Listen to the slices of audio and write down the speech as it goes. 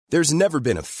There's never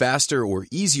been a faster or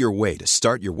easier way to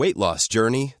start your weight loss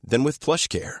journey than with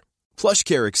PlushCare.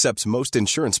 PlushCare accepts most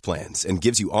insurance plans and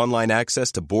gives you online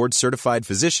access to board-certified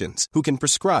physicians who can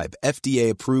prescribe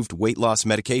FDA-approved weight loss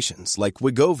medications like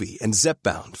Wegovy and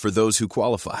Zepbound for those who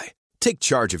qualify. Take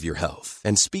charge of your health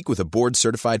and speak with a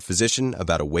board-certified physician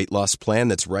about a weight loss plan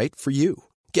that's right for you.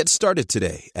 Get started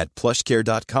today at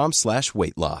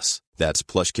plushcare.com/weight loss. That's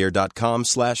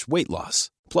plushcare.com/weight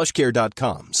loss.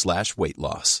 plushcare.com/weight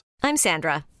loss. I'm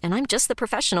Sandra, and I'm just the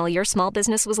professional your small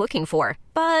business was looking for.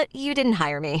 But you didn't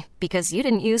hire me because you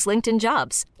didn't use LinkedIn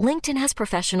Jobs. LinkedIn has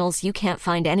professionals you can't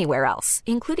find anywhere else,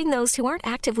 including those who aren't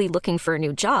actively looking for a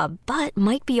new job, but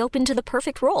might be open to the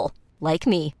perfect role, like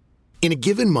me. In a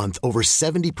given month, over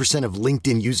 70% of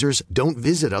LinkedIn users don't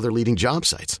visit other leading job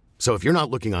sites. So if you're not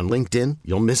looking on LinkedIn,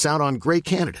 you'll miss out on great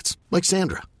candidates like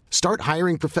Sandra. Start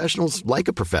hiring professionals like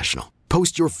a professional.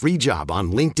 Post your free job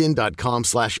on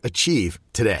linkedin.com/achieve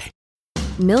today.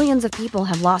 Millions of people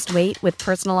have lost weight with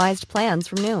personalized plans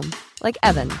from Noom. Like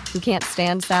Evan, who can't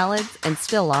stand salads and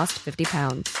still lost 50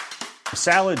 pounds.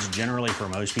 Salads generally for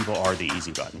most people are the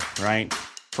easy button, right?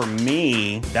 For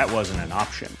me, that wasn't an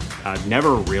option. I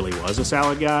never really was a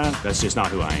salad guy. That's just not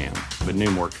who I am. But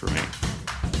Noom worked for me.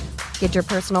 Get your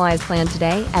personalized plan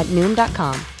today at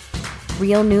Noom.com.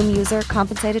 Real Noom user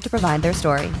compensated to provide their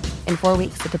story. In 4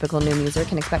 weeks, the typical Noom user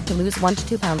can expect to lose 1 to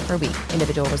 2 pounds per week.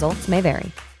 Individual results may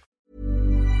vary.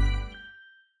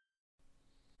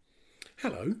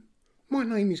 Hello, my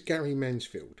name is Gary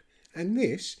Mansfield, and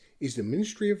this is the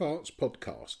Ministry of Arts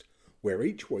podcast, where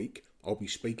each week I'll be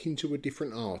speaking to a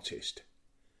different artist.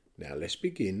 Now let's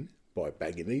begin by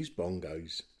bagging these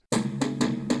bongos.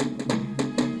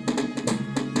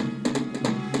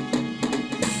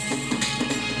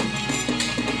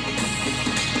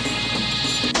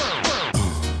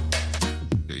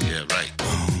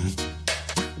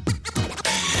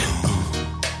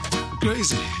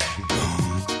 Crazy.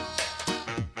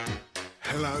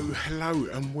 Hello,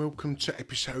 and welcome to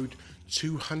episode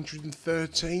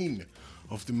 213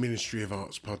 of the Ministry of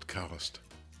Arts podcast.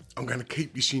 I'm going to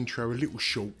keep this intro a little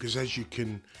short because, as you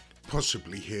can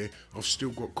possibly hear, I've still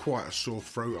got quite a sore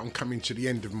throat. I'm coming to the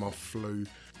end of my flu,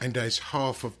 and as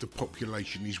half of the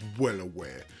population is well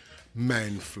aware,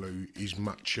 man flu is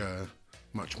much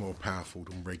more powerful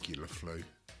than regular flu.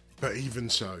 But even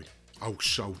so, I'll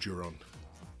soldier on.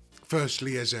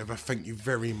 Firstly, as ever, thank you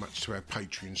very much to our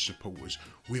Patreon supporters,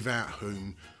 without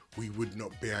whom we would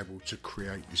not be able to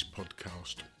create this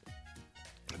podcast.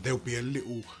 There'll be a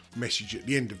little message at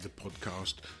the end of the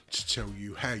podcast to tell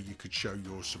you how you could show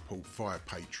your support via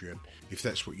Patreon, if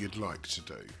that's what you'd like to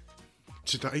do.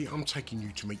 Today, I'm taking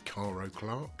you to meet Caro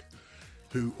Clark,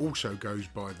 who also goes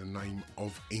by the name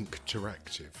of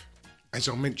INKTERAKTIV. As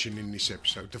I mentioned in this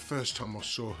episode, the first time I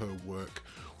saw her work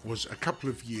was a couple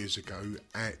of years ago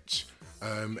at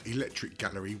Electric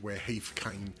Gallery, where Heath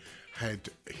Kane had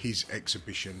his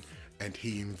exhibition, and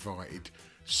he invited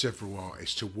several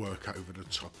artists to work over the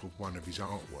top of one of his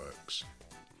artworks.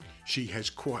 She has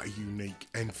quite a unique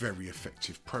and very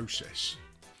effective process.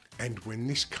 And when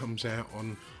this comes out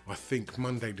on, I think,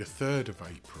 Monday the 3rd of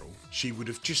April, she would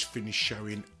have just finished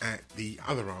showing at the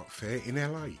other art fair in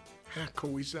LA. How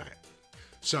cool is that?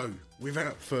 So,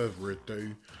 without further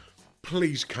ado,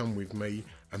 please come with me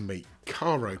and meet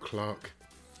Caro Clark,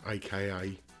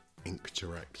 aka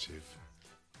INKTERAKTIV.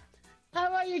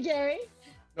 How are you, Gary?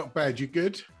 Not bad, you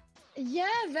good?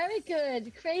 Yeah, very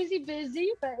good. Crazy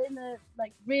busy, but in a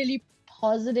really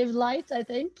positive light, I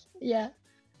think. Yeah.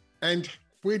 And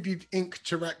where did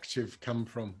INKTERAKTIV come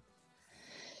from?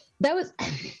 That was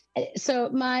so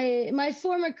my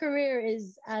former career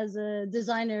is as a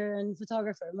designer and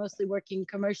photographer, mostly working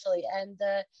commercially, and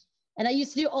I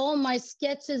used to do all my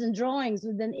sketches and drawings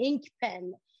with an ink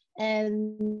pen,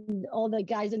 and all the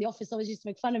guys in the office always used to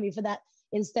make fun of me for that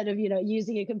instead of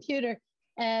using a computer.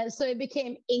 So it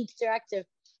became INKTERAKTIV.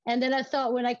 And then I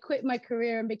thought, when I quit my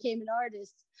career and became an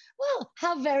artist, well,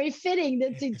 how very fitting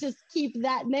that to just keep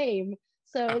that name.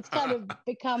 So it's kind of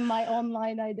become my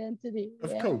online identity.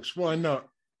 Of course, why not?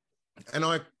 And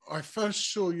I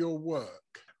first saw your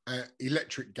work at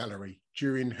Electric Gallery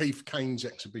during Heath Kane's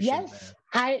exhibition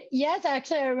there. Yes,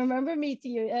 actually, I remember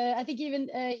meeting you. I think even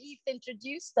Heath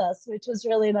introduced us, which was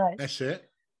really nice. That's it.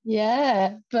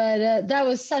 Yeah, but that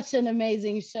was such an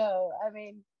amazing show. I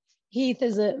mean, Heath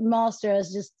is a master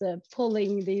as just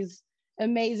pulling these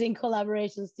amazing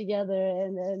collaborations together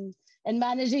and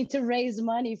managing to raise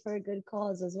money for a good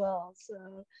cause as well.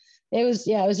 So it was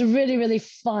a really, really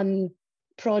fun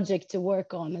project to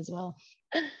work on as well.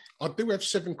 I do have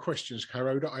 7 questions,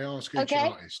 Caro, that I ask each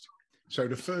artist. So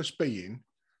the first being,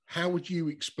 How would you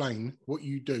explain what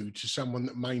you do to someone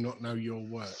that may not know your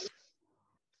work?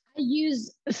 I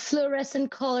use fluorescent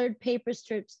colored paper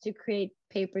strips to create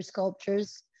paper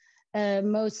sculptures,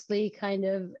 mostly kind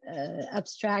of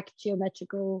abstract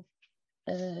geometrical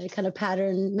kind of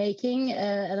pattern making.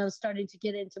 And I'm starting to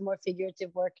get into more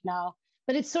figurative work now.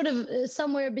 But it's sort of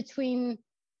somewhere between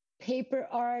paper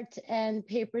art and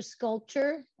paper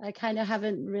sculpture. I kind of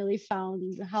haven't really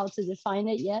found how to define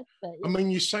it yet. But yeah. I mean,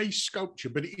 you say sculpture,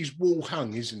 but it is wall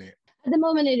hung, isn't it? At the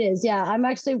moment it is, yeah. I'm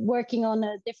actually working on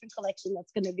a different collection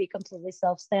that's going to be completely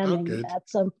self-standing at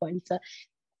some point. So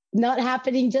not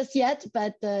happening just yet,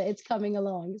 but it's coming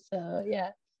along. So,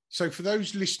 yeah. So for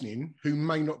those listening who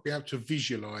may not be able to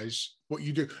visualize what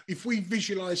you do, if we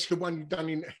visualize the one you've done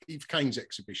in Eve Kane's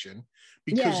exhibition,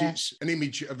 because it's an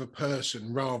image of a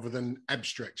person rather than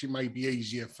abstract, it may be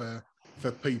easier for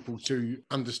people to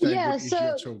understand what it is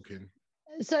you're talking.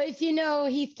 So if you know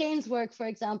Heath Kane's work, for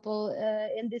example,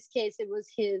 in this case, it was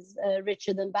his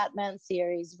Richer Than Batman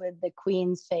series with the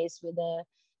Queen's face with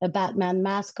a Batman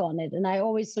mask on it. And I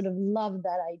always sort of loved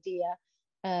that idea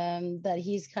that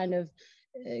he's kind of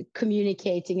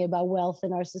communicating about wealth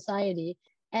in our society.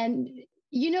 And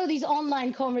you know, these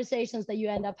online conversations that you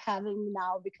end up having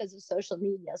now because of social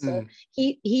media. So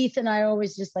Heath and I are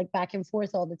always just like back and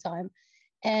forth all the time.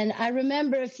 And I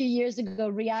remember a few years ago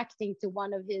reacting to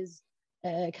one of his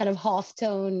kind of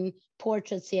half-tone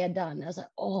portraits he had done. I was like,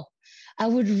 oh, I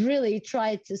would really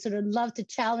try to sort of love to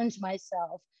challenge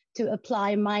myself to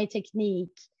apply my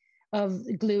technique of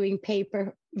gluing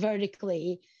paper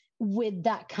vertically with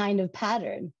that kind of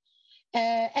pattern.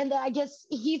 And I guess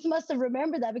Heath must have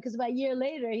remembered that, because about a year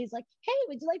later, he's like, hey,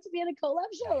 would you like to be in a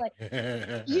collab show? Like,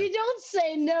 you don't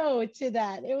say no to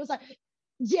that. It was like,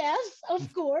 yes,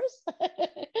 of course.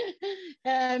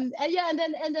 And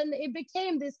then it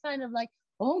became this kind of like,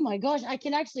 oh my gosh, I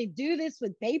can actually do this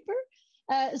with paper.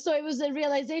 So it was a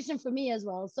realization for me as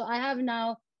well. So I have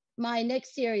now my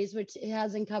next series, which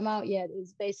hasn't come out yet,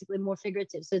 is basically more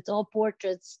figurative. So it's all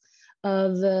portraits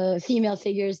of female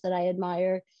figures that I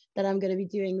admire, that I'm going to be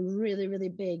doing really, really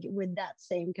big with that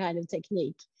same kind of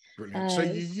technique. Brilliant. So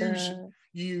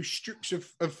you use strips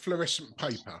of fluorescent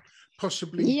paper,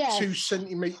 possibly 2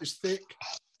 centimeters thick.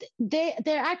 They're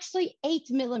actually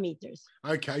 8 millimeters.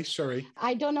 Okay, sorry.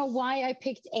 I don't know why I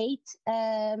picked 8.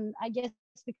 I guess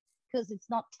because it's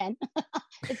not 10.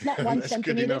 It's not 1 That's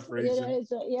centimeter. Good enough reason.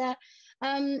 Yeah.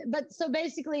 But so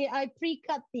basically, I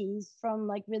pre-cut these from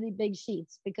like really big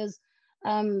sheets, because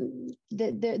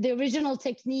the original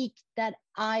technique that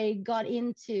I got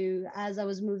into as I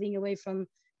was moving away from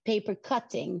paper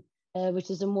cutting, which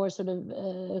is a more sort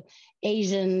of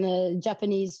Asian,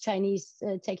 Japanese, Chinese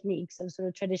techniques of sort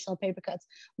of traditional paper cuts,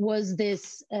 was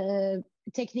this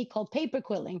technique called paper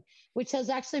quilling, which has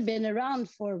actually been around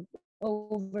for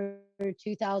over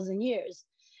 2,000 years.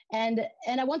 And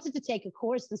I wanted to take a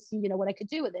course to see, what I could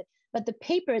do with it. But the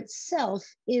paper itself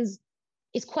is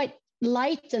quite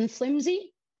light and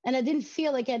flimsy. And I didn't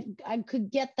feel like I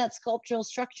could get that sculptural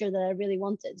structure that I really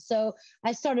wanted. So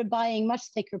I started buying much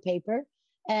thicker paper.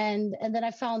 And then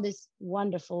I found this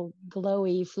wonderful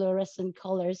glowy fluorescent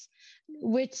colors,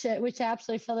 which I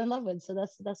absolutely fell in love with. So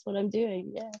that's what I'm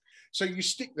doing. Yeah. So you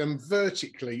stick them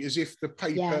vertically as if the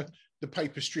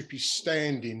paper strip is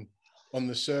standing on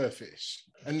the surface,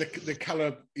 and the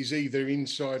color is either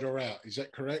inside or out. Is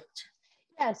that correct?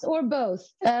 Yes, or both.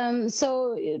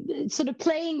 So sort of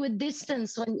playing with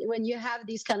distance when you have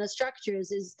these kind of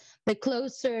structures is the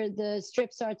closer the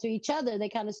strips are to each other, they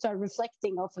kind of start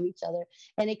reflecting off of each other.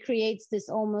 And it creates this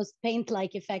almost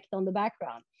paint-like effect on the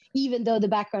background, even though the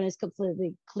background is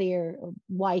completely clear,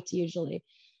 white usually.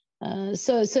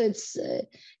 So it's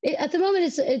at the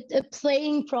moment it's a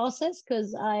playing process,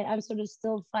 because I'm sort of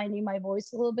still finding my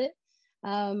voice a little bit.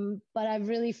 But I've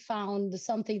really found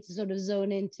something to sort of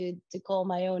zone into, to call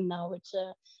my own now, which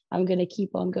I'm going to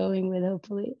keep on going with,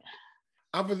 hopefully.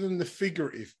 Other than the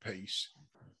figurative piece,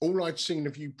 all I'd seen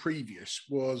of you previous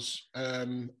was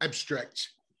abstract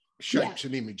shapes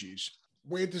and images.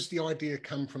 Where does the idea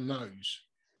come from those?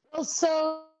 Well,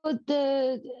 so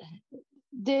the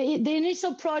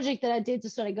initial project that I did to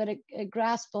sort of get a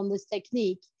grasp on this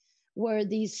technique were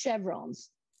these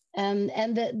chevrons. And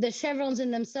the chevrons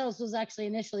in themselves was actually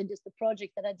initially just a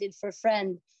project that I did for a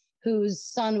friend whose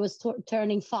son was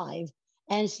turning 5,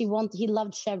 and he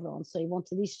loved chevrons. So he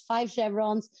wanted these 5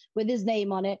 chevrons with his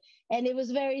name on it. And it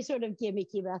was very sort of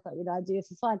gimmicky, but I thought, I'd do it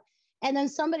for fun. And then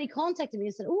somebody contacted me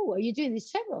and said, oh, are you doing these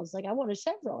chevrons? Like, I want a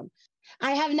chevron.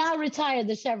 I have now retired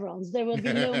the chevrons. There will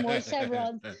be no more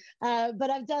chevrons. But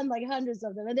I've done like hundreds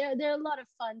of them. And they're a lot of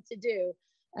fun to do.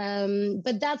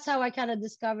 But that's how I kind of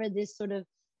discovered this sort of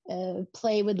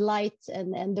play with light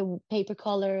and the paper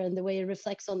color and the way it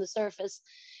reflects on the surface.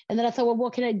 And then I thought, well,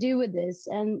 what can I do with this?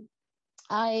 And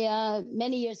I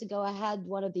many years ago, I had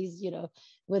one of these,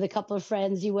 with a couple of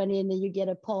friends, you went in and you get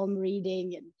a palm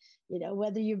reading, and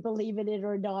whether you believe in it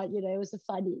or not, it was a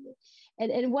funny.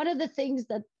 And one of the things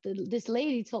that this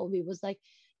lady told me was like,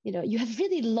 you have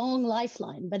really long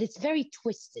lifeline, but it's very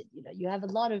twisted. You have a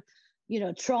lot of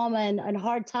trauma and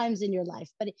hard times in your life,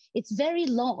 but it's very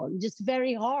long, just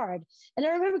very hard. And I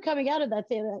remember coming out of that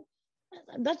thing,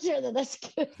 I'm not sure that that's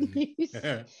good news.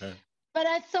 But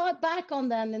I thought back on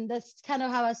them, and that's kind of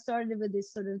how I started with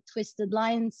this sort of twisted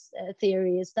lines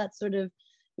theory, is that sort of,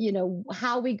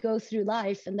 how we go through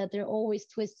life, and that there are always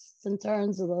twists and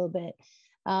turns a little bit.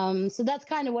 So that's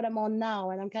kind of what I'm on now.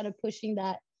 And I'm kind of pushing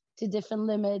that to different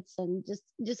limits and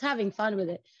just having fun with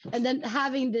it. And then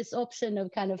having this option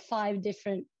of kind of 5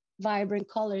 different vibrant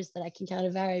colors that I can kind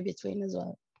of vary between as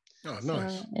well. Oh,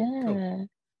 nice. So, yeah. Cool.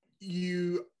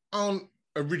 You aren't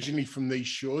originally from these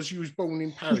shores. You was born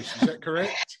in Paris, is that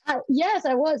correct? Yes,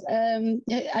 I was.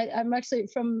 I'm actually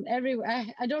from everywhere.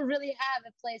 I don't really have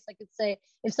a place I could say.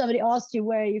 If somebody asked you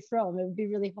where are you from, it would be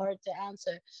really hard to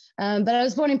answer. But I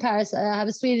was born in Paris. I have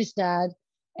a Swedish dad,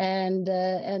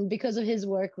 and because of his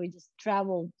work, we just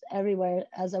traveled everywhere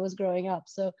as I was growing up.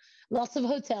 So lots of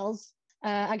hotels.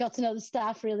 I got to know the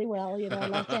staff really well. I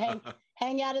love to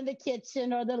hang out in the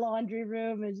kitchen or the laundry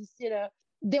room, and just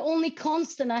the only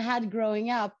constant I had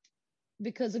growing up,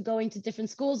 because of going to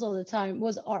different schools all the time,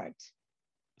 was art.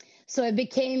 So it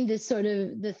became this sort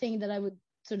of the thing that I would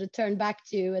sort of turn back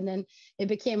to, and then it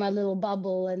became my little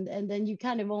bubble, and then you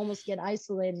kind of almost get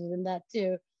isolated in that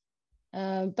too.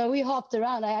 But we hopped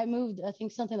around. I moved, I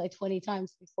think, something like 20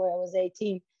 times before I was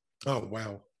 18. Oh,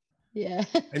 wow. Yeah.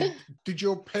 And did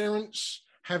your parents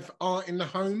have art in the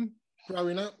home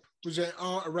growing up? Was there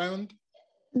art around?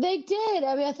 They did.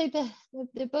 I mean, I think that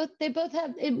they both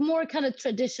have a more kind of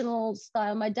traditional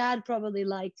style. My dad probably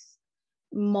likes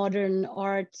modern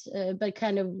art, but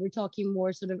kind of, we're talking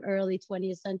more sort of early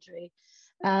 20th century.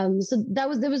 So there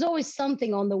was always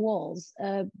something on the walls.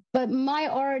 But my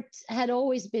art had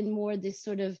always been more this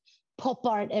sort of pop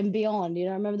art and beyond.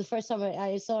 I remember the first time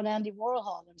I saw an Andy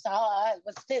Warhol. I was like, oh,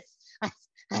 what's this?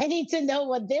 I need to know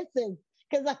what this is,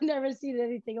 because I've never seen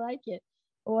anything like it.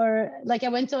 Or like I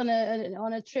went on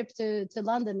a trip to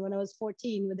London when I was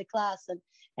 14 with the class,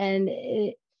 and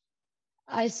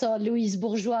I saw Louise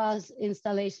Bourgeois'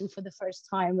 installation for the first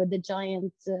time with the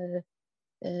giant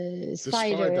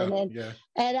spider.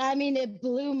 And I mean, it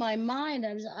blew my mind.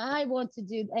 I want to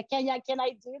do that. Can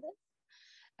I do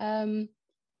this?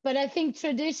 But I think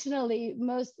traditionally,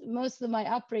 most of my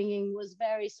upbringing was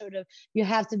very sort of, you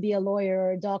have to be a lawyer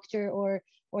or a doctor or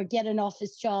get an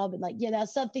office job, and like,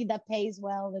 something that pays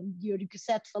well and you're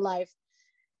set for life.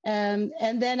 And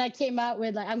then I came out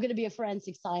with like, I'm going to be a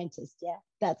forensic scientist. Yeah,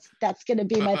 that's going to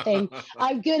be my thing.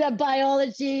 I'm good at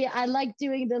biology. I like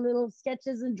doing the little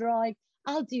sketches and drawing.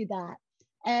 I'll do that.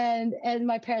 And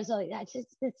my parents are like,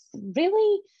 it's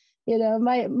really,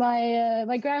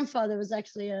 my grandfather was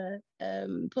actually a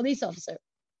police officer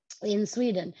in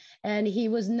Sweden, and he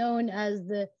was known as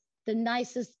the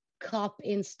nicest cop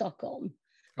in Stockholm.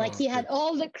 Like, he had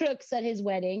all the crooks at his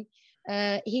wedding.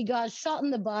 He got shot in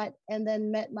the butt and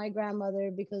then met my grandmother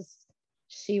because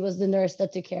she was the nurse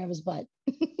that took care of his butt.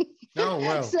 Oh,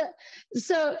 wow.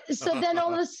 So then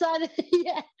all of a sudden,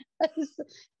 yeah.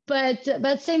 But at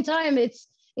the same time, it's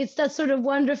that sort of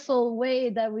wonderful way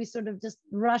that we sort of just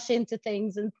rush into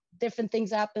things and different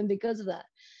things happen because of that.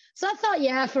 So I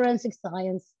thought, forensic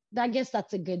science, I guess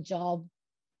that's a good job.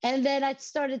 And then I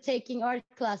started taking art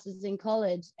classes in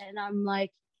college, and I'm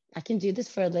like, I can do this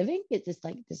for a living? It's just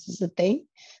like, this is a thing?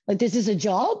 Like, this is a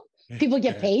job? People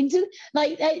get paid to,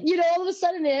 like, all of a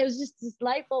sudden it was just, this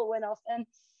light bulb went off,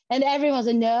 and everyone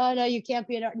said, no, you can't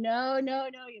be an artist. No,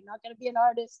 you're not going to be an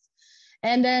artist.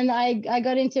 And then I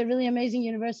got into a really amazing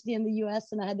university in the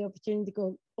US, and I had the opportunity to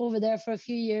go over there for a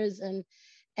few years, and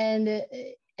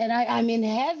I'm in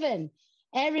heaven.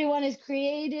 Everyone is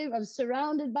creative. I'm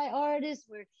surrounded by artists.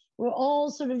 We're all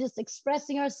sort of just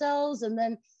expressing ourselves. And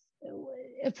then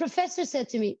a professor said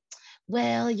to me,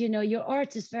 well, your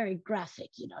art is very graphic,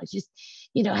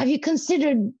 have you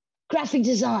considered graphic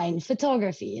design,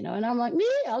 photography, and I'm like, me,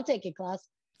 I'll take a class.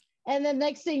 And then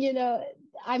next thing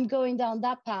I'm going down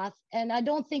that path. And I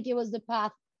don't think it was the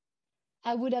path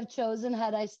I would have chosen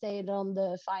had I stayed on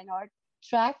the fine art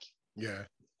track. Yeah.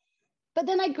 But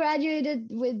then I graduated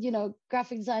with,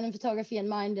 graphic design and photography in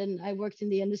mind, and I worked in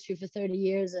the industry for 30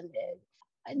 years. And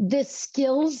the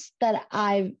skills that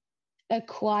I've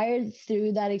acquired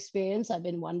through that experience have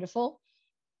been wonderful.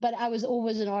 but I was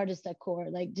always an artist at core.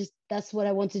 Like, just that's what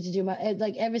I wanted to do.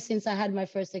 Like ever since I had my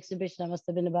first exhibition, I must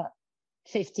have been about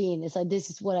 15. It's like, this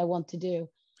is what I want to do.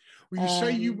 Well, you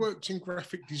say you worked in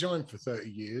graphic design for 30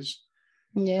 years.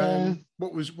 Yeah.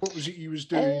 What was it you was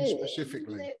doing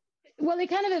specifically? Well, it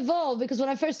kind of evolved, because when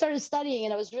I first started studying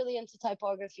it, I was really into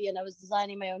typography, and I was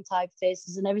designing my own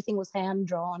typefaces, and everything was hand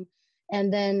drawn.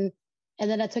 And then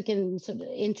I took in sort of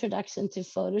introduction to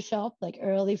Photoshop, like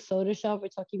early Photoshop. We're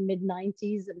talking mid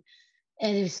 90s, and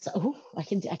it was, oh, I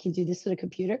can do this with a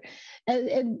computer,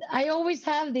 and I always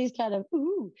have these kind of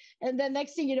and then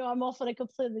next thing you know, I'm off on a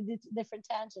completely different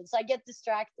tangent, so I get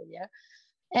distracted, yeah.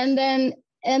 And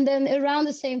then around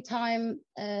the same time,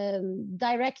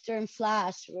 Director and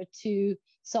Flash were two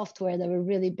software that were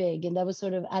really big, and that was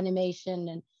sort of animation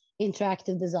and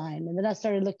interactive design. And then I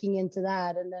started looking into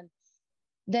that, and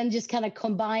then just kind of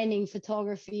combining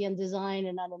photography and design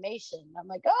and animation. I'm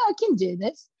like, oh, I can do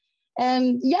this.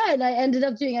 And I ended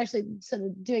up doing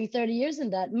 30 years in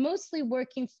that, mostly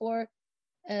working for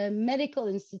medical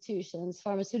institutions,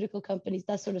 pharmaceutical companies,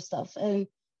 that sort of stuff.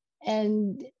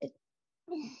 And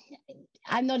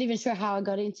I'm not even sure how I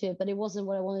got into it, but it wasn't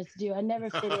what I wanted to do. I never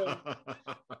fit in.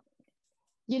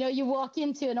 You know, you walk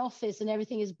into an office and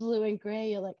everything is blue and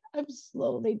gray. You're like, I'm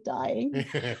slowly dying.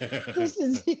 this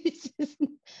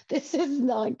is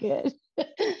not good.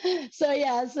 So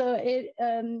it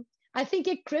I think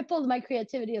it crippled my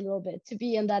creativity a little bit to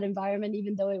be in that environment,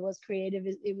 even though it was creative.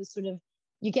 It was sort of,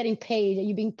 you're getting paid and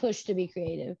you're being pushed to be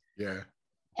creative. Yeah.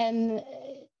 And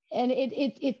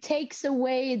it takes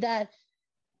away that.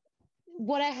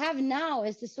 What I have now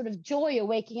is this sort of joy of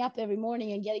waking up every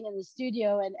morning and getting in the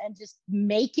studio and just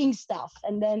making stuff.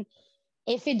 And then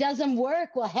if it doesn't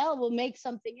work, well, hell, we'll make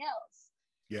something else.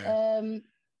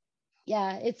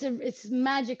 Yeah. It's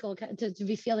magical to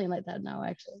be feeling like that now,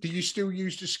 actually. Do you still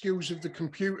use the skills of the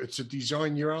computer to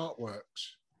design your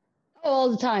artworks? All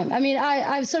the time. I mean,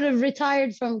 I've sort of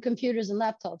retired from computers and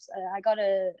laptops. I got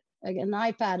an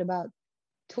iPad about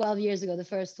 12 years ago, the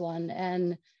first one.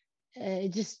 And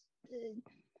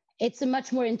it's a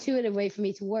much more intuitive way for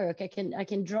me to work. I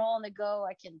can draw on the go.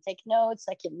 I can take notes.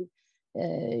 I can,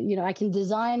 I can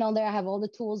design on there. I have all the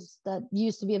tools that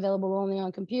used to be available only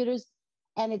on computers,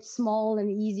 and it's small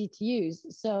and easy to use.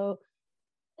 So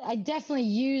I definitely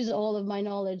use all of my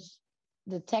knowledge,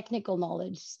 the technical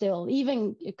knowledge still,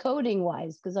 even coding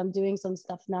wise, because I'm doing some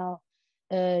stuff now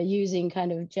using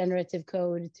kind of generative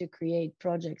code to create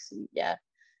projects. Yeah.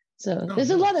 So there's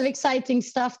a lot of exciting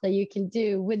stuff that you can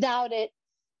do without it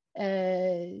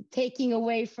taking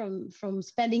away from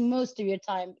spending most of your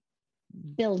time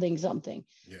building something,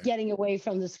 getting away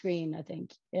from the screen, I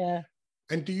think. Yeah.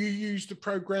 And do you use the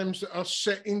programs that are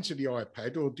set into the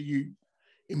iPad, or do you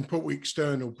import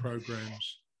external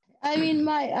programs? I mean,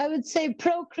 I would say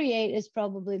Procreate is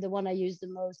probably the one I use the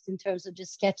most in terms of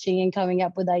just sketching and coming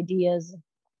up with ideas,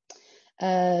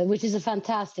 which is a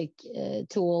fantastic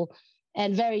tool.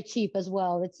 And very cheap as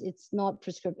well. It's not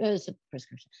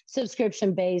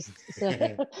subscription based.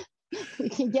 So we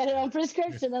can get it on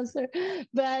prescription, I'm sure.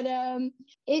 But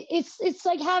it's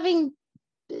like having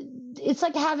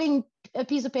a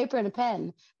piece of paper and a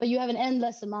pen, but you have an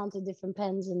endless amount of different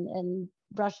pens and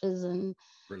brushes and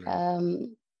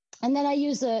then I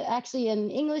use actually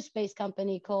an English-based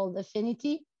company called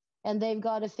Affinity, and they've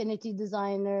got Affinity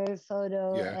Designer,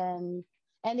 Photo,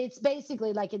 and it's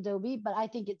basically like Adobe, but I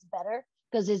think it's better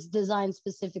because it's designed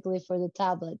specifically for the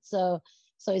tablet. So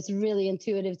it's really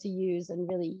intuitive to use and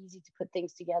really easy to put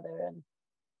things together. And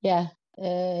yeah,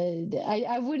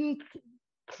 I wouldn't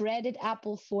credit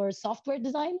Apple for software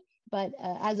design, but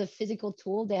as a physical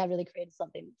tool, they have really created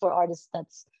something for artists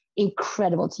that's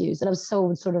incredible to use. And I'm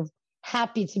so sort of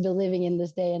happy to be living in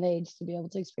this day and age to be able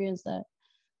to experience that.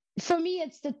 For me,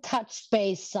 it's the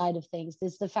touch-based side of things.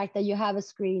 It's the fact that you have a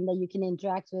screen that you can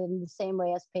interact with in the same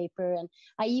way as paper. And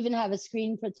I even have a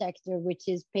screen protector, which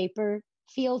is paper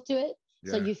feel to it.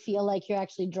 Yeah. So you feel like you're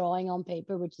actually drawing on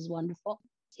paper, which is wonderful.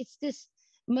 It's this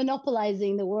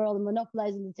monopolizing the world and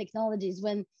monopolizing the technologies.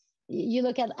 When you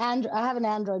look at Android, I have an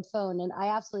Android phone, and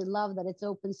I absolutely love that it's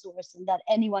open source and that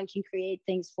anyone can create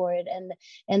things for it,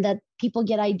 and that people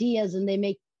get ideas and they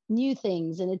make new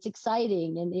things, and it's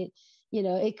exciting, and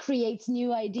it creates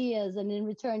new ideas, and in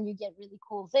return you get really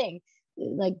cool things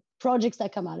like projects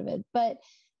that come out of it. But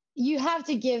you have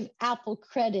to give Apple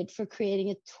credit for creating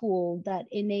a tool that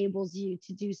enables you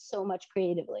to do so much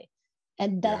creatively,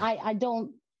 and that I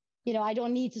don't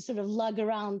need to sort of lug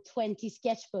around 20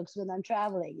 sketchbooks when I'm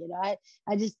traveling.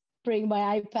 I just bring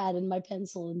my iPad and my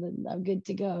pencil, and then I'm good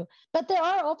to go. But there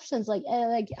are options like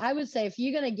I would say, if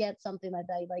you're gonna get something like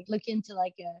that, like look into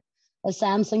like a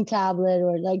Samsung tablet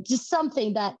or like just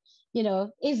something that, you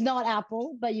know, is not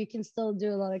Apple, but you can still do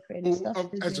a lot of creative stuff.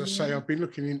 As I say, I've been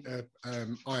looking into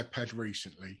iPad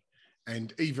recently,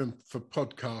 and even for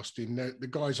podcasting, the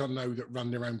guys I know that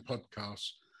run their own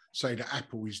podcasts say that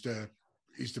Apple is the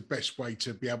best way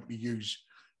to be able to use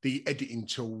the editing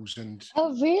tools. And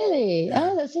oh, really? Yeah.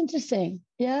 Oh, that's interesting.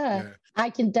 Yeah. I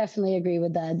can definitely agree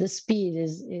with that. The speed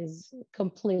is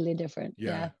completely different.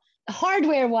 Yeah.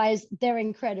 Hardware wise, they're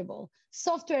incredible.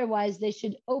 Software wise, they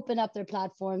should open up their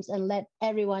platforms and let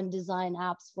everyone design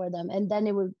apps for them, and then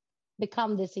it will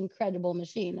become this incredible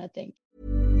machine, I think.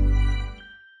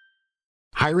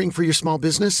 Hiring for your small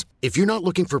business? If you're not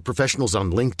looking for professionals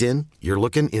on LinkedIn, you're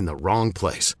looking in the wrong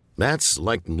place. That's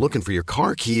like looking for your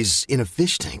car keys in a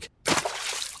fish tank.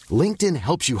 LinkedIn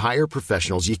helps you hire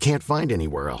professionals you can't find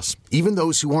anywhere else, even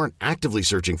those who aren't actively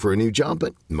searching for a new job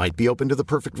but might be open to the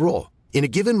perfect role. In a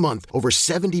given month, over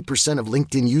 70% of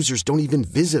LinkedIn users don't even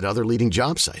visit other leading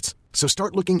job sites. So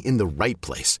start looking in the right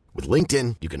place. With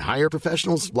LinkedIn, you can hire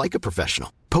professionals like a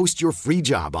professional. Post your free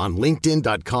job on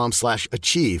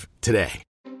linkedin.com/achieve today.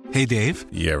 Hey, Dave.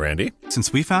 Yeah, Randy.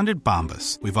 Since we founded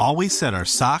Bombas, we've always said our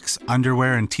socks,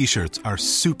 underwear, and T-shirts are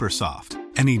super soft.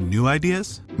 Any new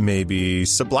ideas? Maybe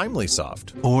sublimely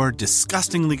soft. Or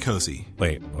disgustingly cozy.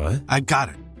 Wait, what? I got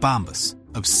it. Bombas.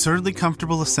 Absurdly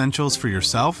comfortable essentials for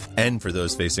yourself and for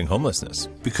those facing homelessness.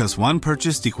 Because one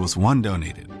purchased equals one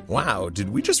donated. Wow, did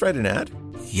we just write an ad?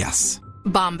 Yes.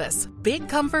 Bombas. Big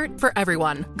comfort for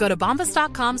everyone. Go to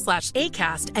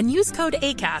bombas.com/ACAST and use code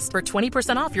ACAST for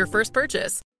 20% off your first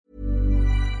purchase.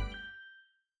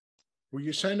 Well,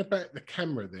 you're saying about the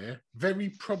camera there,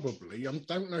 very probably, I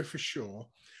don't know for sure,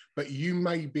 but you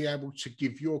may be able to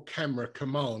give your camera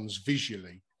commands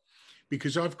visually,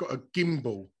 because I've got a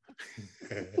gimbal.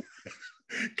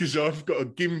 Because I've got a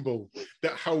gimbal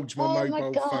that holds my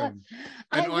mobile phone,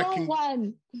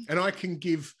 and I can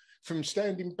give from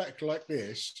standing back like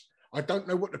this. I don't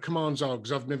know what the commands are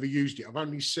because I've never used it. I've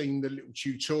only seen the little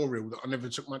tutorial that I never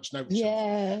took much notice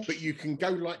of. But you can go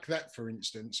like that, for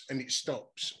instance, and it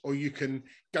stops, or you can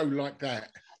go like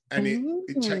that and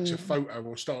it takes a photo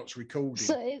or starts recording.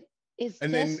 So it's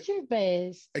gesture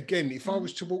based. Again, if I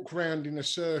was to walk around in a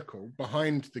circle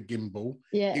behind the gimbal,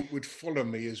 it would follow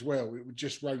me as well. It would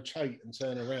just rotate and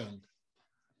turn around.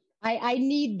 I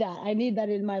need that. I need that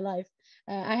in my life.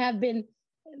 I have been,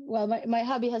 well, my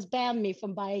hubby has banned me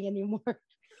from buying any more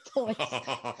toys.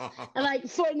 Like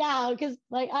for now, because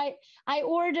like I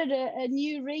ordered a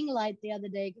new ring light the other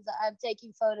day because I'm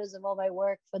taking photos of all my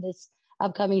work for this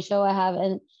upcoming show I have,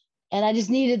 and I just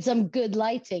needed some good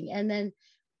lighting. And then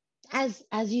as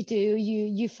you do,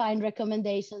 you find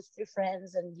recommendations through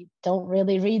friends, and you don't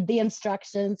really read the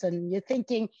instructions, and you're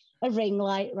thinking a ring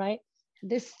light, right?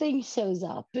 This thing shows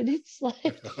up, and it's like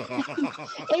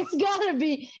it's gotta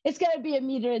be a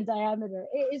meter in diameter.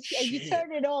 You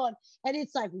turn it on, and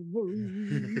it's like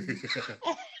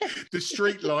the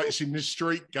street lights in the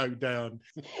street go down.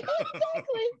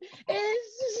 Exactly,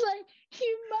 it's just like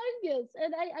humongous.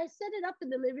 And I set it up in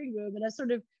the living room, and I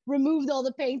sort of removed all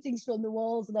the paintings from the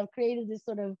walls, and I've created this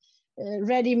sort of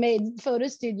ready-made photo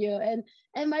studio.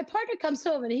 And my partner comes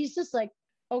home, and he's just like,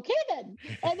 okay then,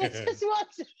 and then just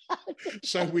walks out.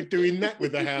 So we're doing that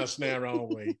with the house now,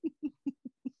 aren't we?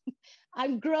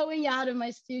 I'm growing out of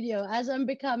my studio as I'm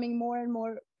becoming more and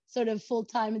more sort of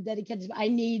full-time and dedicated. I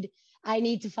need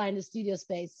to find a studio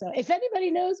space. So if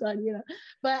anybody knows one,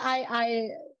 but I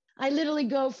literally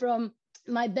go from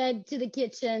my bed to the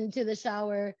kitchen to the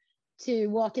shower to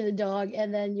walking the dog,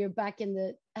 and then you're back in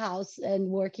the house and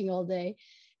working all day.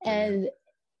 And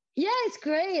yeah, it's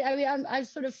great. I mean, I've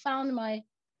sort of found my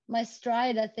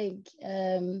stride, I think.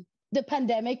 The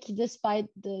pandemic, despite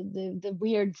the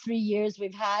weird 3 years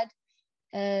we've had,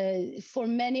 for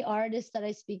many artists that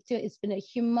I speak to, it's been a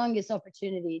humongous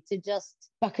opportunity to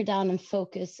just buckle down and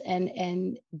focus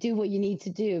and do what you need to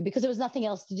do, because there was nothing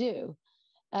else to do.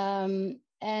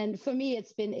 And for me,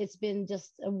 it's been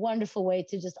just a wonderful way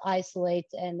to just isolate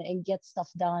and get stuff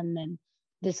done and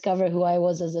discover who I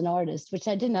was as an artist, which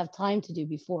I didn't have time to do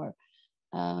before.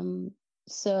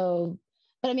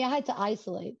 But I mean, I had to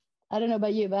isolate. I don't know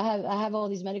about you, but I have all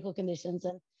these medical conditions,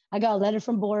 and I got a letter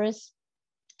from Boris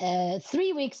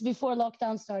 3 weeks before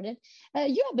lockdown started.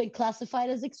 You have been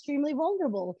classified as extremely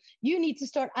vulnerable. You need to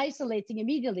start isolating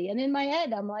immediately. And in my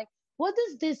head, I'm like, what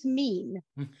does this mean?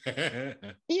 I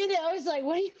was like,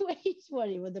 what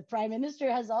the prime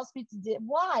minister has asked me to do?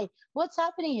 Why? What's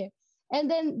happening here? And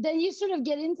then you sort of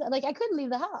get into, like, I couldn't leave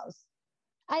the house.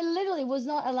 I literally was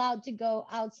not allowed to go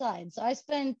outside. So I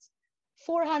spent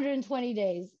 420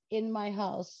 days in my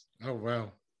house. Oh,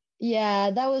 wow. Yeah,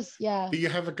 that was, yeah. Do you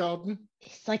have a garden?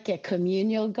 It's like a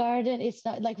communal garden. It's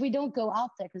not like we don't go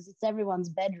out there because it's everyone's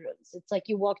bedrooms. It's like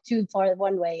you walk too far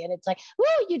one way and it's like,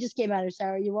 whoa, you just came out of the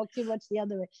shower. You walk too much the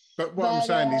other way. But what I'm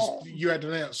saying is you had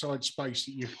an outside space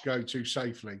that you could go to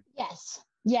safely.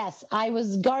 Yes. I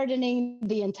was gardening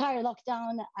the entire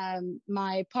lockdown.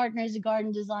 My partner's a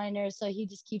garden designer, so he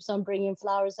just keeps on bringing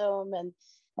flowers home.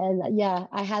 And yeah,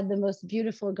 I had the most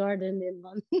beautiful garden in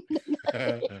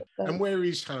London. And where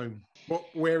is home?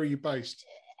 Where are you based?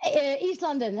 East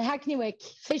London, Hackney Wick,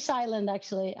 Fish Island.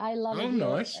 Actually, I love it. Oh,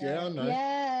 nice. Yeah, I know.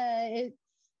 Yeah,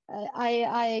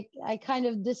 I kind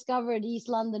of discovered East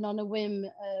London on a whim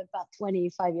about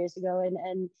 25 years ago,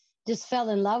 and just fell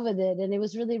in love with it. And it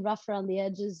was really rough around the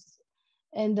edges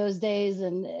in those days,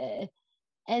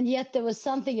 and yet there was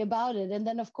something about it. And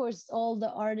then, of course, all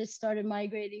the artists started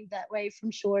migrating that way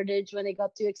from Shoreditch when it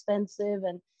got too expensive,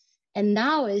 and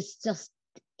now it's just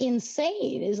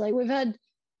insane. It's like we've had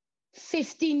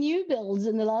 50 new builds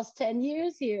in the last 10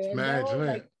 years here. It's mad, isn't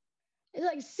it? It's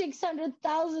like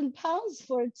 £600,000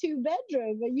 for a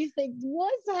 2-bedroom, and you think,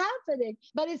 what's happening?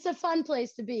 But it's a fun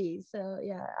place to be. So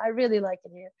yeah, I really like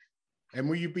it here. And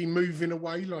will you be moving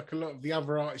away like a lot of the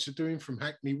other artists are doing from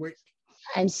Hackney Wick?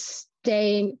 I'm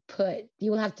staying put.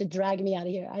 You will have to drag me out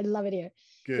of here. I love it here.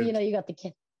 Good. You know, you got the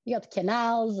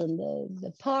canals and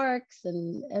the parks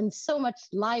and so much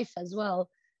life as well.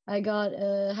 I got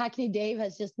Hackney Dave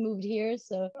has just moved here,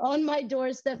 so on my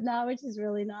doorstep now, which is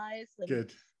really nice. And,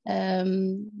 good.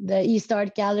 The East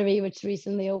Art Gallery, which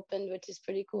recently opened, which is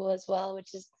pretty cool as well,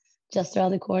 which is just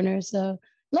around the corner. So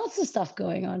lots of stuff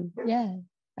going on. Yeah,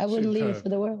 I wouldn't leave it for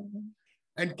the world.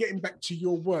 And getting back to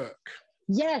your work.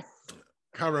 Yes.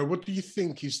 Caro, what do you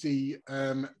think is the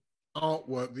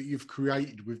artwork that you've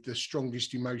created with the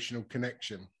strongest emotional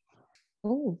connection?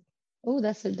 Oh,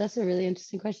 that's a really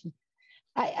interesting question.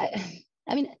 I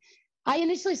mean, I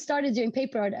initially started doing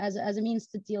paper art as a means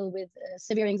to deal with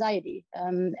severe anxiety,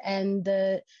 and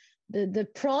the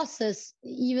process,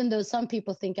 even though some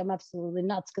people think I'm absolutely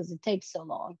nuts because it takes so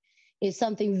long, is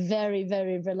something very,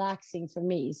 very relaxing for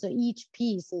me. So each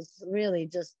piece is really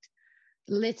just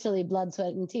literally blood,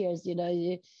 sweat, and tears. You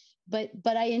know,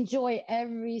 but I enjoy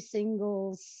every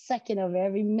single second of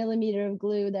every millimeter of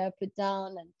glue that I put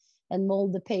down and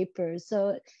mold the paper.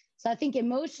 So I think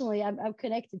emotionally, I'm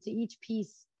connected to each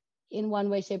piece in one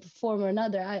way, shape, or form or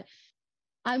another.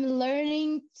 I'm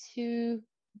learning to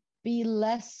be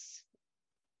less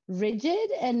rigid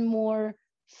and more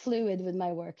fluid with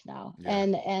my work now. Yeah.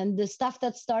 And the stuff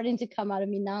that's starting to come out of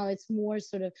me now, it's more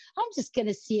sort of, I'm just going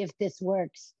to see if this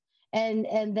works. And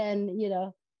then, you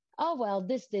know, oh, well,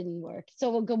 this didn't work, so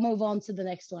we'll go move on to the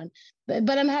next one.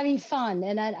 But I'm having fun.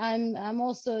 And I'm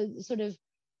also sort of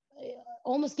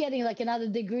almost getting like another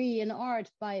degree in art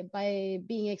by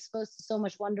being exposed to so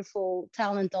much wonderful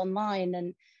talent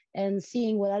online and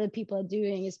seeing what other people are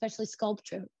doing, especially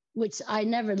sculpture, which I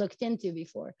never looked into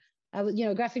before.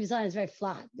 Graphic design is very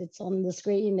flat. It's on the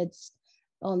screen, it's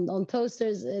on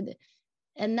posters.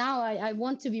 And now I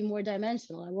want to be more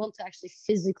dimensional. I want to actually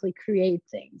physically create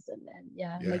things and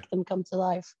make them come to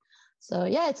life. So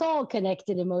yeah, it's all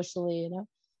connected emotionally, you know.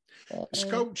 The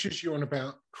sculptures you're on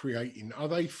about creating, are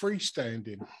they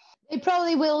freestanding? It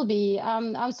probably will be.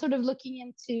 I'm sort of looking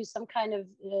into some kind of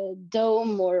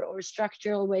dome or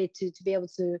structural way to be able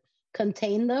to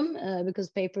contain them because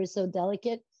paper is so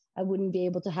delicate. I wouldn't be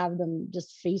able to have them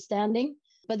just freestanding.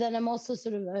 But then I'm also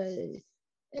sort of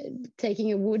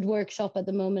taking a wood workshop at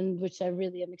the moment, which I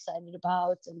really am excited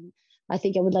about. And I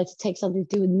think I would like to take something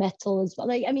to do with metal as well.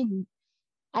 Like, I mean,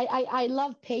 I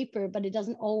love paper, but it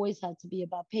doesn't always have to be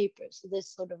about paper. So there's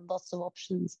sort of lots of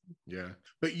options. Yeah,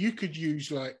 but you could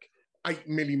use like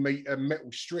 8mm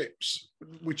metal strips,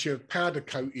 which are powder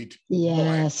coated. Yes.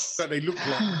 White, so they look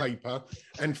like paper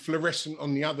and fluorescent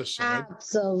on the other side.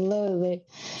 Absolutely.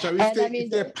 So if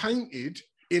they're painted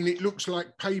and it looks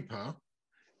like paper,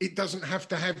 it doesn't have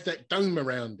to have that dome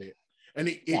around it. And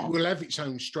it will have its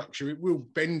own structure. It will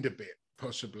bend a bit,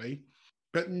 possibly.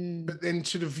 But then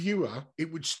to the viewer,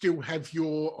 it would still have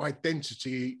your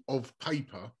identity of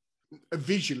paper.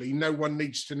 Visually, no one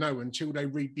needs to know until they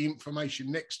read the information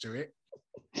next to it.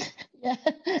 Yeah,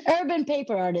 urban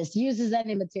paper artist uses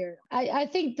any material. I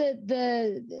think that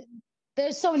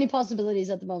there's so many possibilities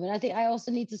at the moment. I think I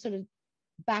also need to sort of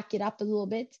back it up a little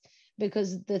bit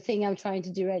because the thing I'm trying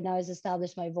to do right now is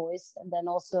establish my voice and then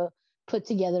also put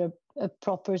together a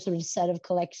proper sort of set of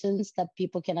collections that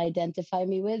people can identify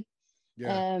me with.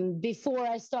 Yeah. Before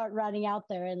I start running out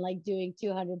there and like doing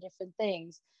 200 different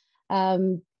things.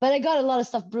 But I got a lot of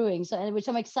stuff brewing, which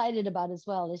I'm excited about as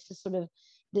well. It's just sort of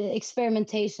the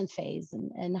experimentation phase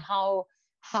and how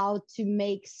how to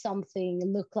make something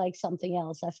look like something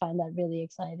else. I find that really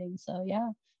exciting. So yeah,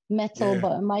 metal, Yeah.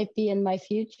 but might be in my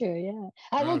future. Yeah,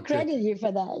 I will credit you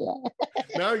for that.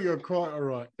 Yeah. No, you're quite all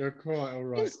right. You're quite all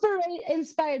right.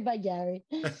 Inspired by Gary.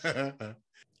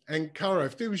 And Cara,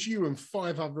 if there was you and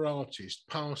 5 other artists,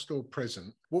 past or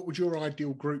present, what would your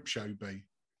ideal group show be?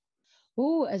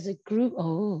 Oh, as a group.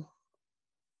 Oh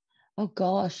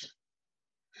gosh.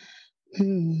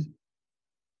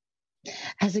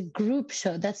 As a group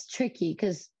show, that's tricky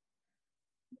because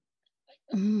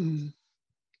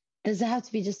does it have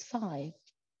to be just 5?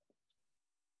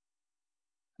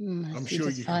 I'm sure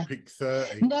you can pick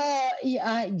 30. No,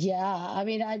 yeah. I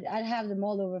mean, I'd have them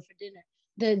all over for dinner.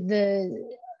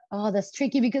 That's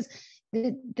tricky because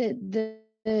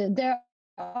there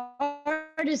are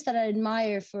artists that I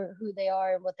admire for who they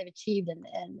are and what they've achieved,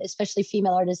 and especially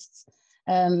female artists,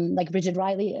 like Bridget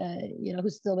Riley,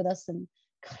 who's still with us, and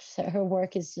gosh, her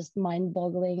work is just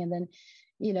mind-boggling. And then,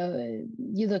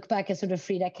 you look back at sort of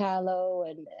Frida Kahlo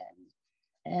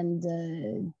and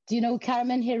do you know who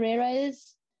Carmen Herrera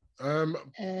is?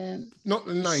 Not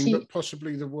the name, but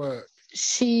possibly the work.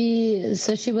 She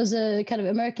was a kind of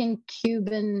American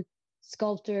Cuban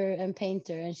sculptor and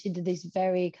painter, and she did these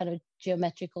very kind of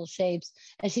geometrical shapes,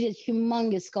 and she did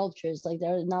humongous sculptures. Like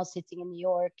they're now sitting in New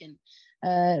York, and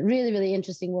really, really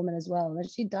interesting woman as well. And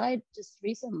she died just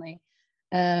recently,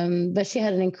 but she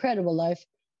had an incredible life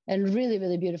and really,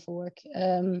 really beautiful work.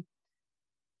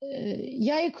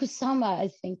 Yaya Kusama, I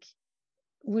think,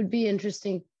 would be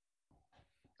interesting.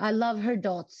 I love her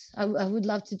dots. I would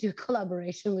love to do a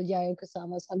collaboration with Yaya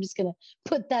Kusama. So I'm just going to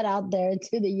put that out there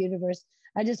into the universe.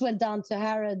 I just went down to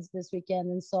Harrods this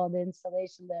weekend and saw the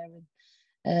installation there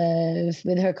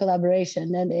with her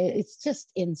collaboration. And it's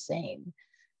just insane.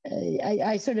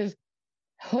 I sort of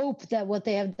hope that what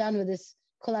they have done with this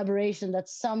collaboration, that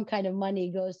some kind of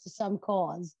money goes to some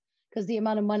cause, because the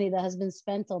amount of money that has been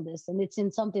spent on this, and it's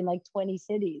in something like 20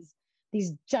 cities,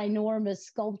 these ginormous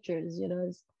sculptures,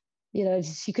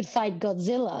 she could fight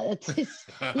Godzilla.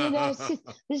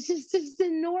 It's just this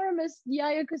enormous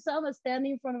Yaya Kusama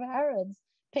standing in front of Harrods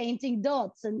painting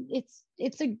dots. And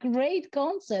it's a great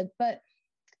concept, but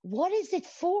what is it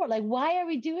for? Like, why are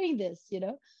we doing this?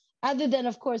 Other than,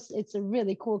 of course, it's a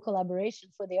really cool collaboration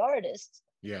for the artist.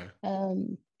 Yeah.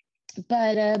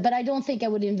 But I don't think I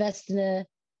would invest in a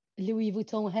Louis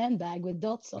Vuitton handbag with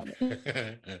dots on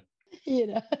it.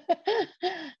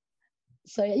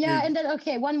 So yeah, and then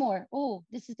okay, one more. Oh,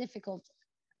 this is difficult.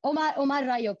 Omar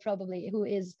Rayo, probably, who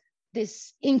is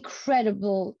this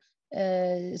incredible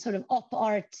sort of op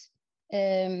art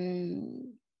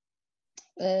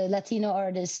Latino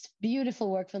artist.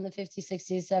 Beautiful work from the 50s,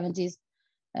 60s,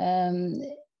 70s.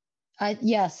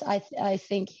 I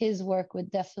think his work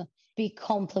would definitely be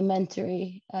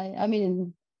complementary. I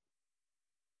mean,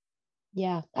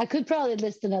 yeah, I could probably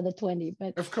list another 20,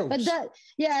 but of course, but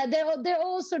they're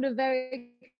all sort of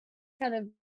very kind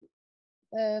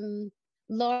of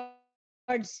large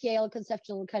scale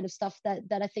conceptual kind of stuff that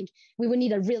I think we would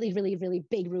need a really, really, really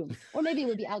big room, or maybe it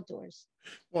would be outdoors.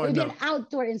 Why it would not? be an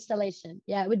outdoor installation.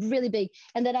 Yeah, it would be really big,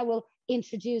 and then I will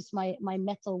introduce my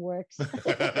metal works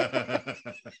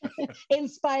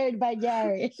inspired by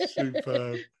Gary.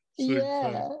 Superb.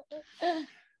 Yeah.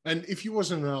 And if you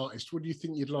wasn't an artist, what do you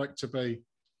think you'd like to be?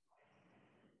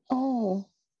 Oh,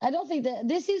 I don't think that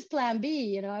this is plan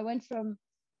B. I went from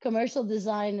commercial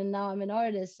design and now I'm an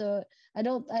artist. So I'm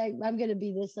going to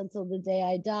be this until the day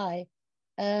I die.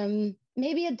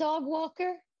 Maybe a dog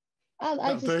walker.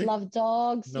 I just love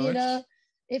dogs. Nice.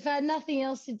 If I had nothing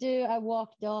else to do, I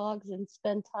walk dogs and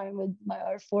spend time with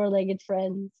our 4-legged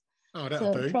friends. Oh,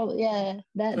 that'll do. Probably, yeah.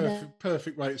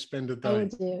 Perfect way to spend a day. I would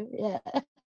do, yeah.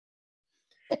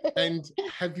 And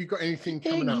have you got anything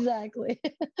coming up? Exactly.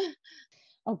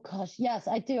 Oh gosh, yes,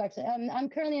 I do actually. I'm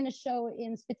currently in a show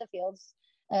in Spitalfields.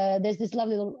 There's this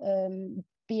lovely little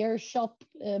beer shop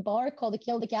bar called the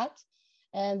Kill the Cat,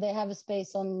 and they have a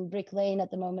space on Brick Lane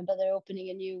at the moment, but they're opening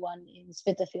a new one in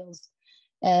Spitalfields.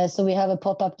 So we have a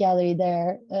pop-up gallery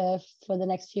there for the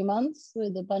next few months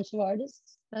with a bunch of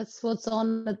artists. That's what's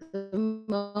on at the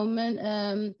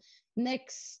moment.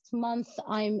 Next month,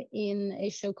 I'm in a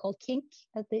show called Kink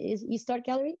at the East Art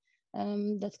Gallery.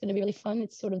 That's going to be really fun.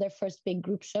 It's sort of their first big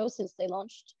group show since they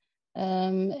launched.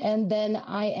 And then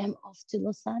I am off to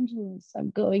Los Angeles. I'm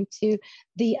going to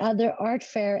the Other Art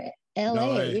Fair,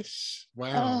 LA. Nice.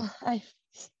 Wow.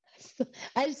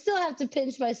 I still have to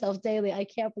pinch myself daily. I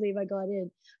can't believe I got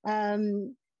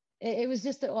in. It was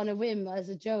just on a whim, as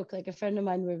a joke. Like a friend of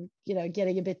mine were,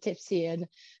 getting a bit tipsy, and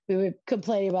we were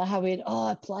complaining about how we'd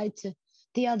applied to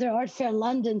the Other Art Fair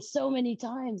London so many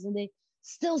times, and they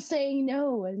still saying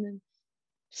no. And then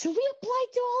should we apply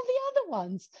to all the other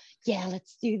ones? Yeah,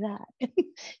 let's do that.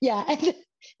 Yeah.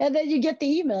 And then you get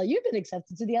the email, you've been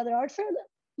accepted to the other art fair in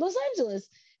Los Angeles.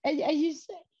 And you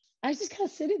say, I was just kind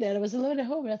of sitting there. I was alone at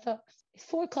home, and I thought, it's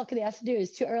 4 o'clock in the afternoon.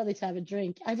 It's too early to have a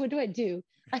drink. What do I do?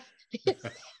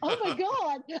 Oh my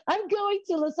God, I'm going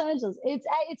to Los Angeles.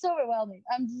 It's overwhelming.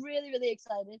 I'm really, really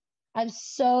excited. I'm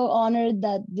so honored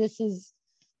that this is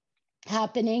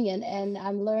happening, and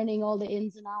I'm learning all the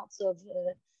ins and outs of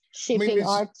shipping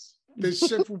art. There's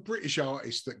several British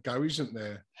artists that go, isn't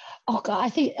there? Oh God,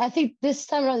 I think this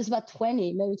time around it's about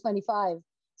 20, maybe 25.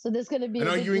 So there's going to be. And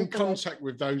are you in contact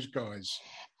with those guys?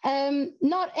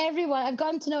 Not everyone. I've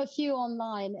gotten to know a few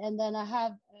online, and then I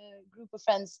have a group of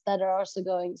friends that are also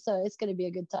going. So it's going to be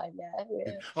a good time.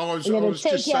 Yeah. I was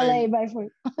just saying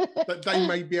that they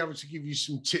may be able to give you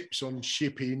some tips on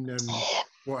shipping and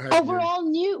what have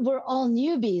you. We're all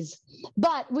newbies,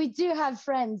 but we do have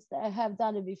friends that have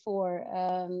done it before.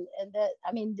 And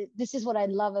this is what I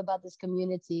love about this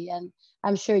community, and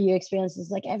I'm sure you experience this.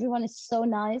 Like, everyone is so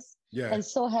nice and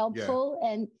so helpful,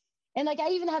 and like, I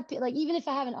even have, like, even if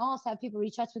I haven't asked, have people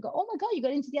reach out to me, go, oh my God, you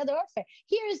got into the other art fair.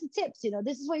 Here is the tips.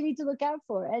 This is what you need to look out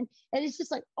for. And it's just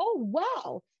like, oh,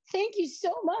 wow. Thank you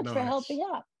so much for helping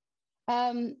out.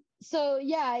 So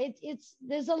yeah,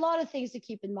 there's a lot of things to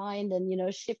keep in mind,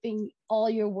 and, shipping all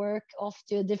your work off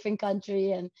to a different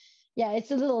country. And yeah,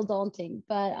 it's a little daunting,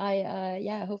 but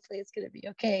hopefully it's going to be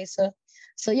okay. So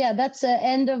yeah, that's the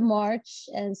end of March.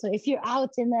 And so if you're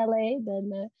out in LA,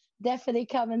 then definitely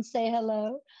come and say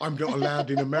hello. I'm not allowed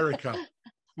in America.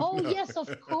 Oh, no. Yes,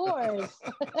 of course.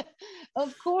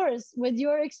 Of course. With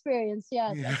your experience,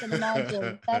 yes, I can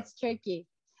imagine. That's tricky.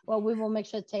 Well, we will make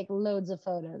sure to take loads of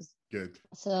photos. Good.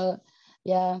 So,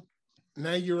 yeah.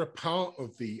 Now you're a part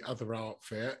of the other art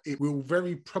fair, it will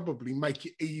very probably make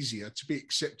it easier to be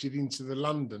accepted into the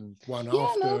London one. Yeah,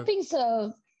 I'm hoping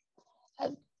so.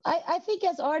 I think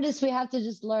as artists, we have to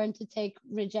just learn to take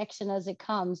rejection as it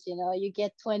comes. You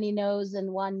get 20 no's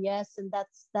and 1 yes, and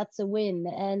that's a win.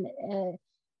 And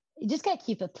you just got to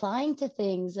keep applying to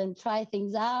things and try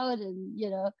things out, and,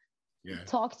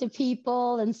 talk to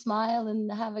people and smile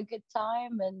and have a good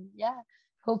time. And yeah,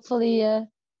 hopefully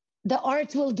the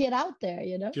art will get out there,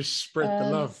 Just spread the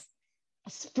love.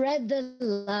 Spread the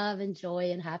love and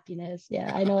joy and happiness.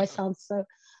 Yeah, I know I sound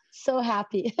so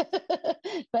happy.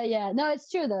 But yeah, no, it's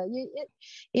true though.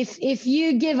 If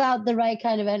you give out the right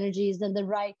kind of energies, then the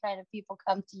right kind of people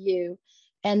come to you,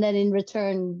 and then in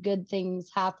return good things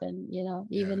happen,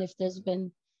 even if there's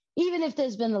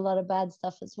been a lot of bad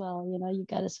stuff as well. You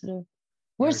got to sort of,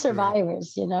 we're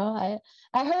survivors. I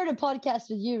heard a podcast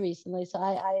with you recently, so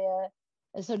I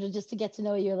sort of, just to get to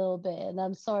know you a little bit, and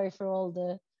I'm sorry for all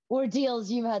the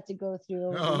ordeals you've had to go through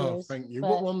over the years. Thank you.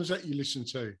 What one was that you listened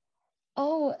to?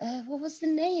 What was the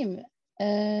name?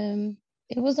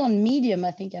 It was on Medium,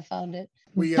 I think I found it.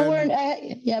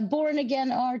 Born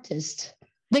Again Artist.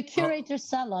 The Curator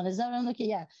Salon. Is that what I'm looking?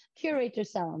 Yeah, Curator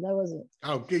Salon. That was it.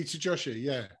 Oh, Gita Joshi.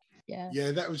 Yeah.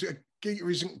 Yeah. That was it. Gita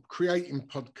isn't creating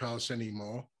podcasts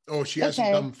anymore, or she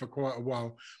hasn't done for quite a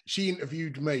while. She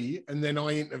interviewed me, and then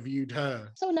I interviewed her.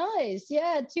 So nice.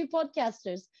 Yeah, 2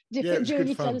 podcasters doing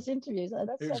each other's interviews.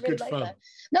 That's really like fun. That.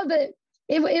 No, but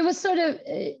it was sort of,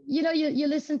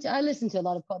 I listen to a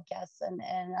lot of podcasts, and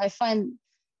I find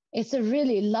it's a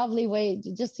really lovely way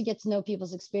just to get to know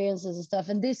people's experiences and stuff.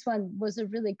 And this one was a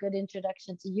really good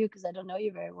introduction to you, because I don't know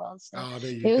you very well. So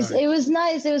it was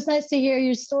nice. It was nice to hear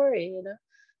your story,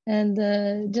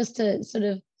 and just to sort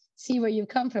of see where you've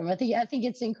come from. I think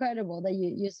it's incredible that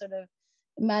you sort of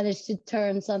managed to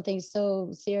turn something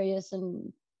so serious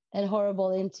and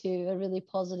horrible into a really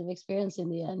positive experience in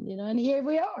the end, and here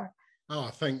we are. Oh,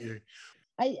 thank you.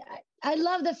 I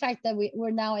love the fact that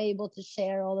we're now able to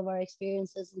share all of our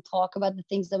experiences and talk about the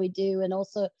things that we do, and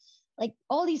also like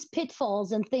all these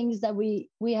pitfalls and things that we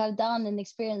have done and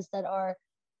experienced that are,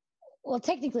 well,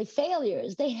 technically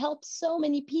failures. They help so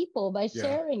many people by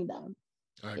sharing them.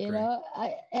 I agree.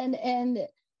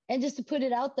 And just to put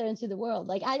it out there into the world.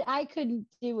 Like I couldn't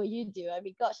do what you do. I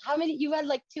mean, gosh, how many? You had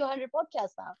like 200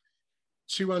 podcasts now.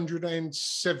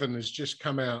 207 has just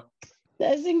come out.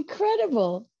 That's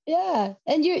incredible. Yeah.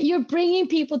 And you're bringing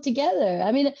people together.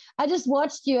 I mean, I just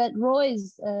watched you at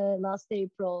Roy's last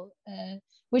April,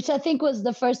 which I think was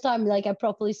the first time like I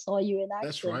properly saw you in action.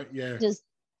 That's right. Yeah. Just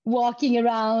walking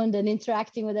around and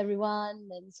interacting with everyone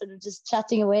and sort of just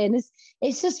chatting away. And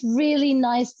it's just really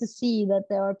nice to see that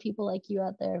there are people like you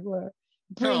out there who are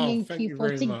bringing people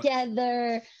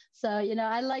together. Much. So,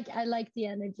 I like the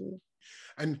energy.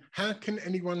 And how can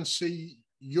anyone see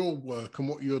your work and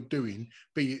what you're doing,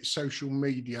 be it social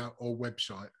media or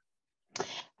website?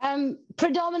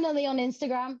 Predominantly on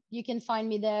Instagram. You can find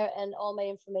me there, and all my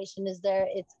information is there.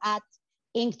 It's at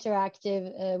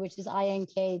INKTERAKTIV, which is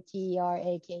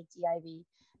INKTERAKTIV,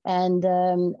 and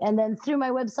then through my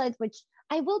website, which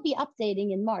I will be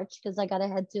updating in March because I gotta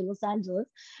head to Los Angeles.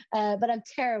 But I'm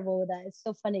terrible with that. It's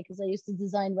so funny because I used to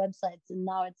design websites, and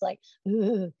now it's like,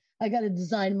 ugh, I gotta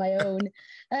design my own.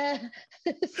 I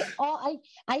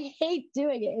hate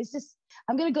doing it. It's just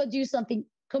I'm gonna go do something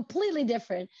completely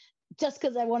different just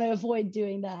because I want to avoid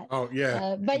doing that. Oh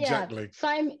yeah, but exactly.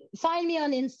 Yeah, find me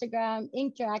on Instagram,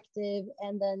 INKTERAKTIV,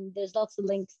 and then there's lots of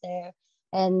links there,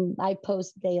 and I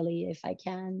post daily if I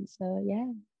can. So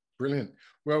yeah. Brilliant.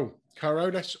 Well,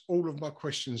 Caro, that's all of my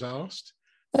questions asked.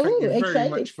 Thank you very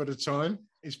much for the time.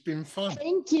 It's been fun.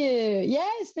 Thank you. Yeah,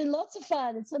 it's been lots of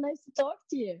fun. It's so nice to talk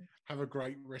to you. Have a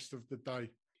great rest of the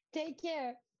day. Take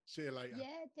care. See you later.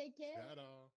 Yeah, take care. Ta-da.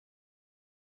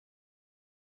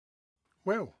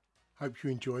 Well, hope you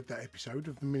enjoyed that episode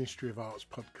of the Ministry of Arts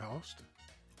podcast.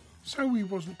 So we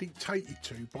wasn't dictated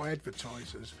to by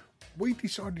advertisers, we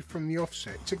decided from the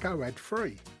offset to go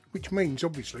ad-free, which means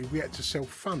obviously we had to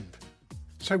self-fund.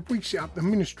 So we set up the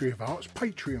Ministry of Arts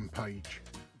Patreon page.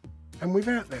 And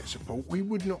without that support, we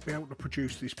would not be able to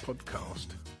produce this podcast.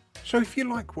 So if you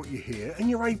like what you hear and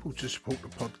you're able to support the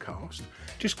podcast,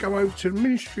 just go over to the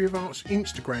Ministry of Arts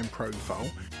Instagram profile.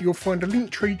 You'll find a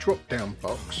Linktree drop-down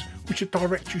box, which will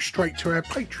direct you straight to our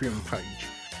Patreon page.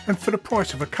 And for the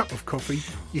price of a cup of coffee,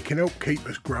 you can help keep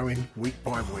us growing week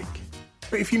by week.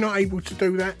 But if you're not able to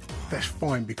do that, that's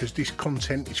fine because this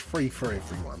content is free for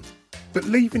everyone. But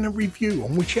leaving a review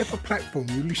on whichever platform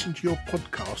you listen to your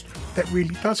podcast, that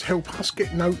really does help us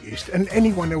get noticed and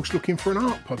anyone else looking for an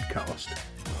art podcast.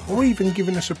 Or even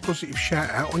giving us a positive shout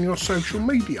out on your social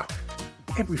media.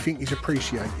 Everything is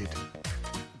appreciated.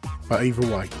 But either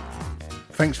way,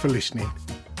 thanks for listening,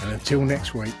 and until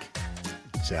next week,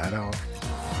 ta-da.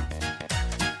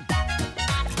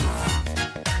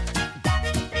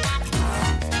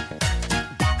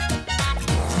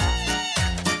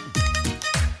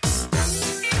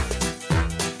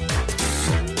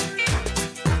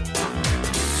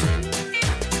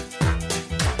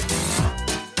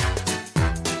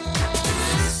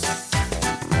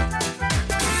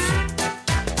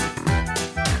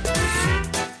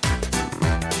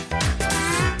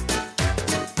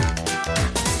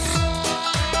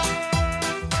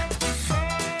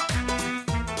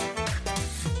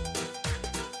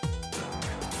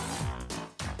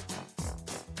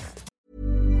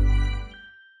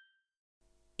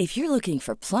 If you're looking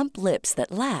for plump lips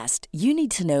that last, you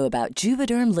need to know about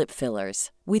Juvederm lip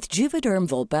fillers. With Juvederm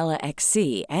Volbella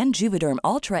XC and Juvederm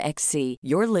Ultra XC,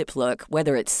 your lip look,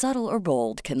 whether it's subtle or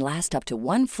bold, can last up to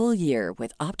 1 full year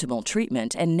with optimal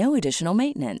treatment and no additional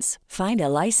maintenance. Find a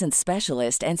licensed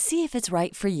specialist and see if it's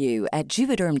right for you at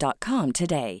Juvederm.com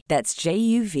today. That's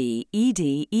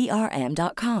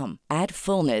JUVEDERM.com. Add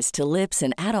fullness to lips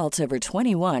in adults over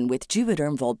 21 with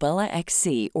Juvederm Volbella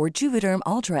XC or Juvederm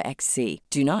Ultra XC.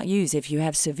 Do not use if you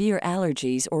have severe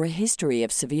allergies or a history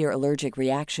of severe allergic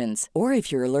reactions, or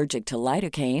if you're allergic to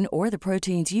lidocaine or the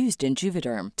proteins used in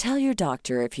Juvederm. Tell your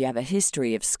doctor if you have a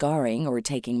history of scarring or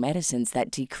taking medicines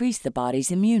that decrease the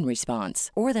body's immune response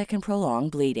or that can prolong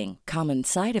bleeding. Common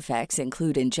side effects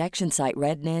include injection site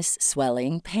redness,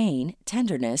 swelling, pain,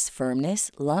 tenderness,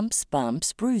 firmness, lumps,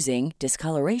 bumps, bruising,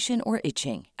 discoloration, or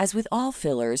itching. As with all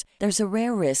fillers, there's a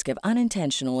rare risk of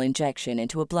unintentional injection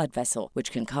into a blood vessel,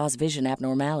 which can cause vision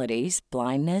abnormalities,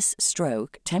 blindness,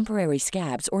 stroke, temporary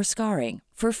scabs, or scarring.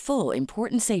 For full,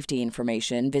 important safety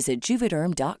information, visit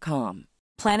Juvederm.com.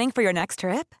 Planning for your next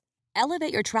trip?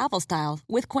 Elevate your travel style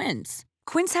with Quince.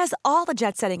 Quince has all the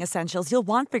jet-setting essentials you'll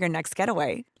want for your next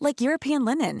getaway, like European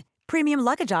linen, premium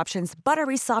luggage options,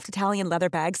 buttery soft Italian leather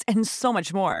bags, and so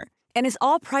much more. And is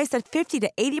all priced at 50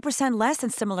 to 80% less than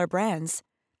similar brands.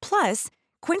 Plus,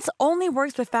 Quince only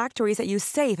works with factories that use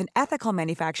safe and ethical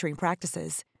manufacturing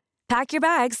practices. Pack your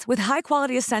bags with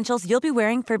high-quality essentials you'll be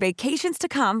wearing for vacations to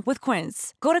come with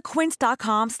Quince. Go to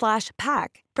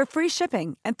quince.com/pack for free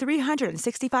shipping and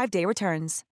 365-day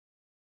returns.